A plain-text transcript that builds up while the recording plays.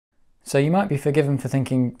So you might be forgiven for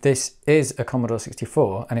thinking this is a Commodore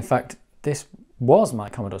 64, and in fact this was my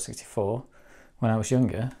Commodore 64 when I was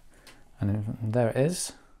younger, and there it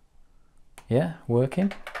is. Yeah,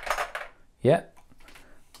 working. Yeah.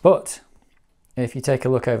 But if you take a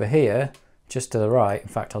look over here, just to the right, in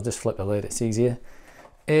fact I'll just flip the lid, it's easier.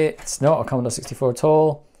 It's not a Commodore 64 at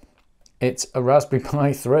all. It's a Raspberry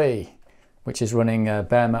Pi 3, which is running a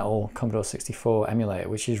bare metal Commodore 64 emulator,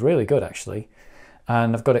 which is really good actually.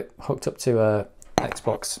 And I've got it hooked up to a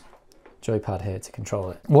Xbox joypad here to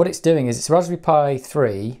control it. What it's doing is it's a Raspberry Pi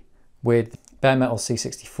 3 with bare metal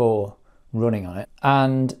C64 running on it,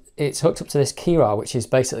 and it's hooked up to this Keyrah, which is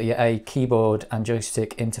basically a keyboard and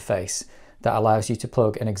joystick interface that allows you to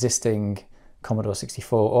plug an existing Commodore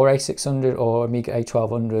 64 or A600 or Amiga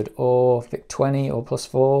A1200 or VIC-20 or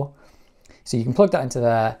 +4. So you can plug that into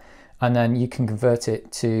there, and then you can convert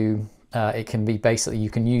it to it can be basically, you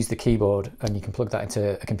can use the keyboard and you can plug that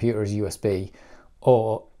into a computer as USB,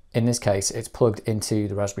 or in this case it's plugged into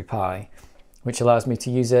the Raspberry Pi, which allows me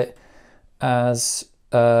to use it as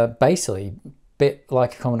basically a bit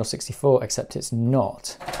like a Commodore 64, except it's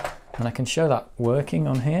not. And I can show that working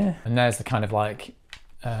on here. And there's the kind of like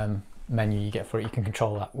menu you get for it. You can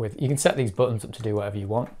control that with, you can set these buttons up to do whatever you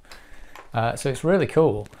want. So it's really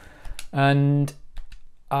cool. And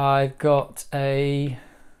I've got a,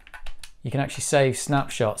 you can actually save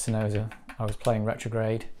snapshots. And I was playing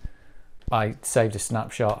Retrograde. I saved a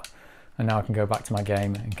snapshot and now I can go back to my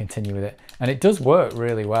game and continue with it. And it does work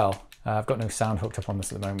really well. I've got no sound hooked up on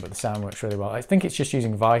this at the moment, but the sound works really well. I think it's just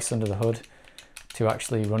using Vice under the hood to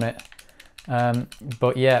actually run it.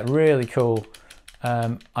 But yeah, really cool.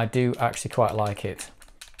 I do actually quite like it.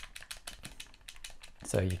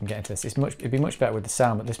 So you can get into this. It'd be much better with the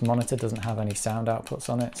sound, but this monitor doesn't have any sound outputs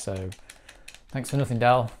on it. So thanks for nothing,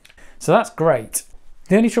 Dell. So that's great.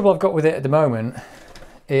 The only trouble I've got with it at the moment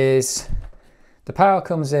is the power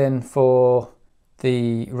comes in for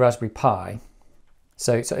the Raspberry Pi.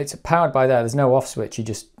 So it's powered by there. There's no off switch. You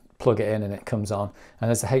just plug it in and it comes on. And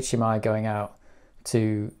there's the HDMI going out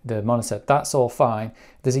to the monitor. That's all fine.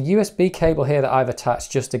 There's a USB cable here that I've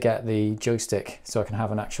attached just to get the joystick, so I can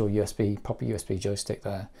have an actual proper USB joystick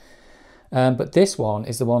there. But this one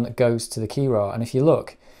is the one that goes to the Keyrah. And if you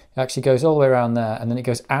look, it actually goes all the way around there, and then it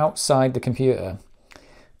goes outside the computer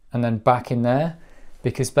and then back in there,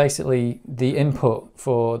 because basically the input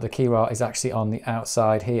for the Keyrah is actually on the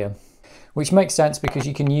outside here, which makes sense because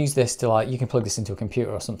you can use this to, like, you can plug this into a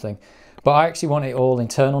computer or something. But I actually want it all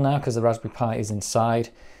internal now because the Raspberry Pi is inside.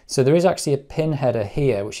 So there is actually a pin header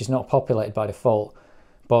here, which is not populated by default.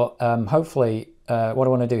 But hopefully what I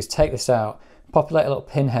want to do is take this out, populate a little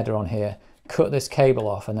pin header on here, cut this cable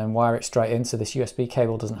off, and then wire it straight in so this USB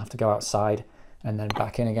cable doesn't have to go outside and then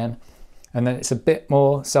back in again. And then it's a bit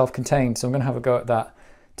more self-contained. So I'm going to have a go at that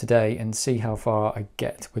today and see how far I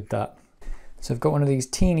get with that. So I've got one of these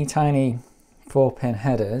teeny tiny 4-pin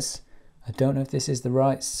headers. I don't know if this is the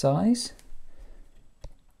right size.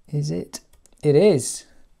 Is it? It is.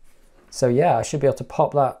 So yeah, I should be able to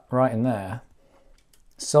pop that right in there,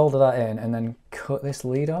 solder that in, and then cut this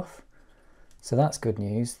lead off. So that's good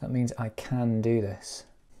news. That means I can do this.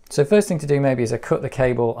 So first thing to do maybe is I cut the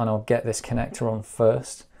cable and I'll get this connector on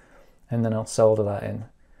first, and then I'll solder that in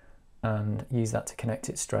and use that to connect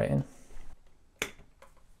it straight in.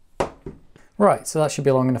 Right, so that should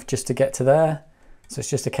be long enough just to get to there. So it's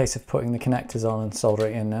just a case of putting the connectors on and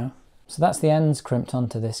soldering it in now. So that's the ends crimped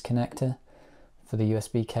onto this connector for the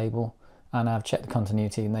USB cable, and I've checked the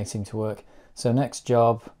continuity and they seem to work. So next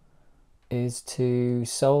job is to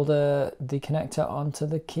solder the connector onto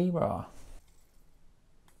the Keyrah.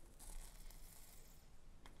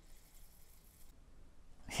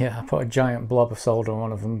 Yeah, I put a giant blob of solder on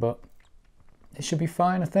one of them, but it should be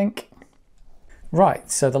fine, I think. Right,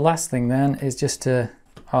 so the last thing then is just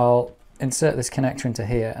I'll insert this connector into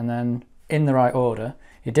here, and then in the right order,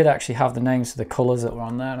 it did actually have the names for the colours that were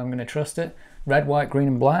on there, and I'm going to trust it. Red, white, green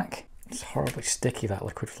and black. It's horribly sticky, that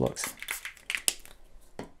liquid flux.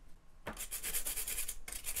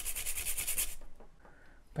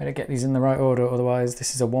 Better get these in the right order, otherwise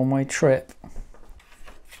this is a one-way trip.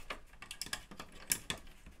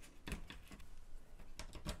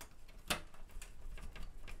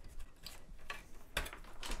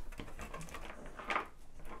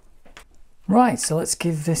 Right, so let's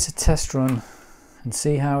give this a test run and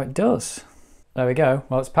see how it does. There we go.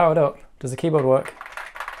 Well, it's powered up. Does the keyboard work?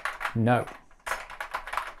 No.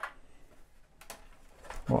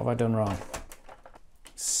 What have I done wrong?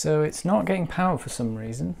 So it's not getting power for some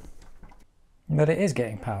reason, but it is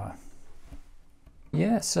getting power.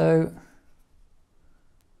 Yeah, so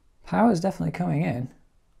power is definitely coming in,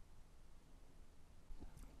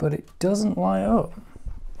 but it doesn't light up.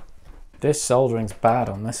 This soldering's bad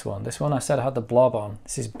on this one. This one I said I had the blob on.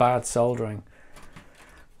 This is bad soldering.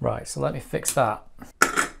 Right, so let me fix that.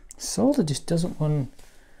 Solder just doesn't want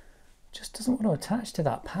to attach to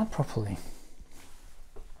that pad properly.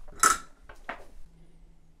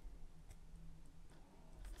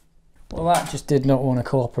 Well, that just did not want to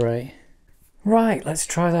cooperate. Right, let's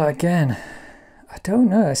try that again. I don't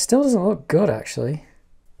know, it still doesn't look good actually.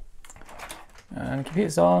 And the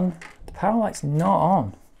computer's on, the power light's not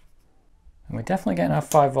on. And we're definitely getting our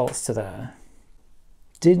 5 volts to there.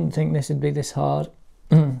 Didn't think this would be this hard.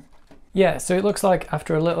 Yeah, so it looks like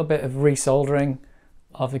after a little bit of resoldering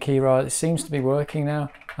of the Keyrah, it seems to be working now.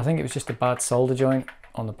 I think it was just a bad solder joint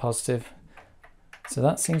on the positive. So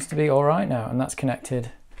that seems to be all right now, and that's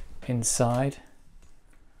connected inside.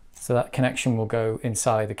 So that connection will go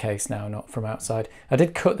inside the case now, not from outside. I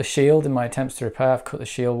did cut the shield in my attempts to repair. I've cut the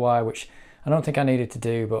shield wire, which I don't think I needed to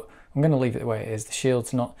do, but I'm going to leave it the way it is. The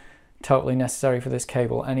shield's not totally necessary for this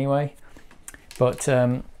cable anyway. But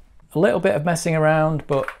a little bit of messing around,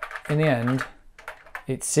 but in the end,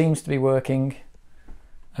 it seems to be working.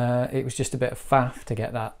 It was just a bit of faff to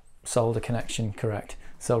get that solder connection correct.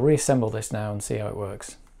 So I'll reassemble this now and see how it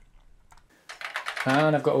works.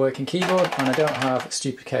 And I've got a working keyboard, and I don't have a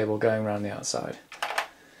stupid cable going around the outside.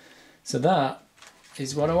 So that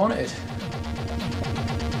is what I wanted.